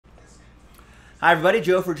Hi everybody,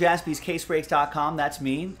 Joe for JaspysCaseBreaks.com. That's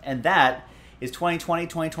me, and that is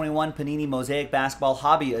 2020-2021 Panini Mosaic Basketball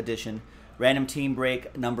Hobby Edition, random team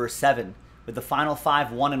break number 7, with the final 5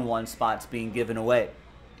 1-and-1 spots being given away.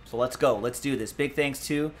 So let's go, let's do this. Big thanks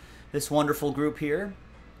to this wonderful group here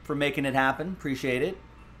for making it happen. Appreciate it.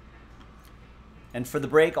 And for the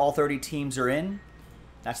break, all 30 teams are in.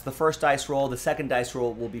 That's the first dice roll. The second dice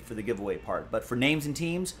roll will be for the giveaway part. But for names and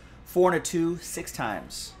teams, 4 and a 2, 6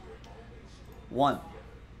 times. 1,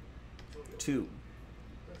 2,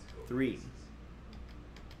 3,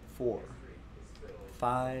 4,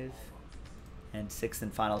 5, and 6th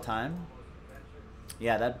and final time.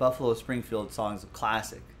 Yeah, that Buffalo Springfield song is a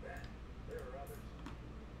classic.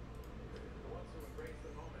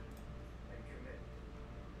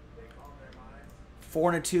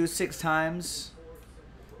 Four and a 2, 6 times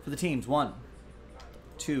for the teams. 1,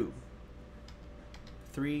 2,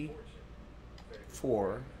 3,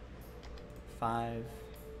 4, 5,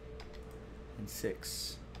 and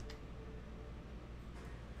 6.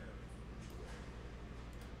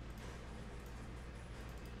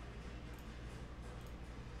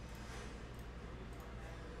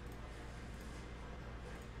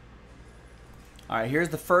 All right, here's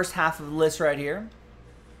the first half of the list right here.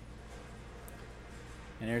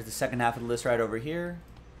 And here's the second half of the list right over here.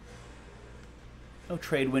 No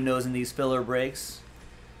trade windows in these filler breaks.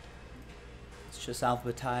 It's just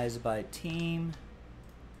alphabetized by team,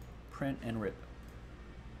 print, and rip.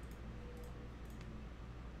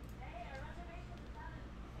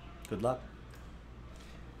 Good luck.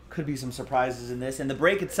 Could be some surprises in this. And the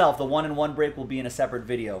break itself, the 1-and-1 break, will be in a separate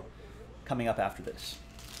video coming up after this.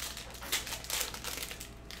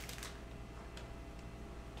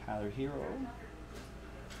 Tyler Hero.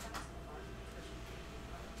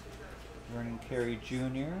 Vernon Carey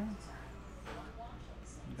Jr.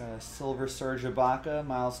 Got a Silver Serge Ibaka,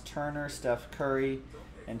 Miles Turner, Steph Curry,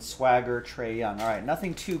 and Swagger Trae Young. All right,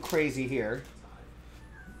 nothing too crazy here.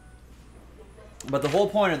 But the whole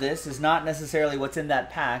point of this is not necessarily what's in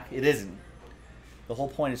that pack. It isn't. The whole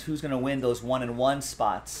point is who's going to win those 1-and-1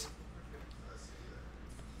 spots.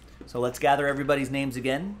 So let's gather everybody's names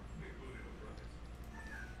again.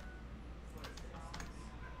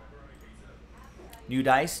 New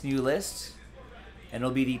dice, new list. And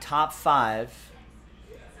it'll be the top 5.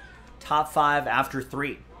 Top 5 after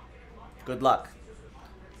 3. Good luck.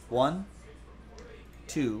 1,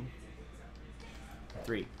 2,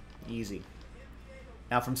 3. Easy.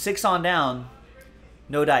 Now from 6 on down,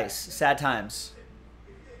 no dice. Sad times.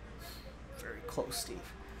 Very close, Steve.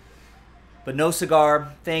 But no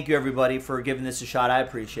cigar. Thank you, everybody, for giving this a shot. I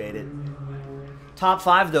appreciate it. Top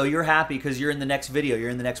 5, though, you're happy because you're in the next video. You're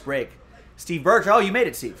in the next break. Steve Birch. Oh, you made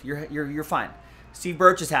it, Steve. You're fine. Steve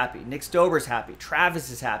Birch is happy. Nick Stober's happy. Travis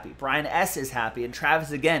is happy. Brian S. is happy. And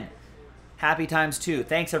Travis again. Happy times 2.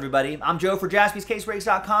 Thanks, everybody. I'm Joe for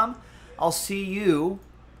JaspysCaseBreaks.com. I'll see you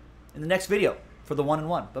in the next video for the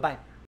 1-and-1. Bye-bye.